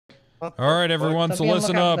All right, everyone, so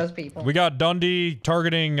listen up. We got Dundee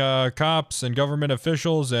targeting cops and government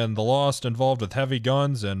officials, and the Lost involved with heavy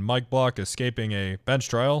guns, and Mike Block escaping a bench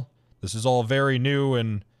trial. This is all very new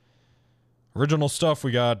and original stuff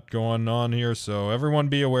we got going on here, so everyone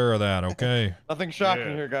be aware of that, okay? Nothing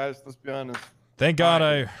shocking here, guys. Let's be honest. Thank God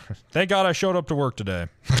I showed up to work today.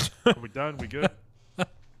 Are we done? We good? Let's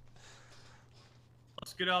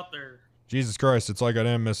get out there. Jesus Christ, it's like I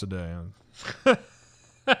didn't miss a day.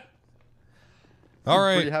 All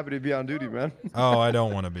right. Pretty happy to be on duty, man. Oh, I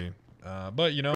don't want to be. But, you know.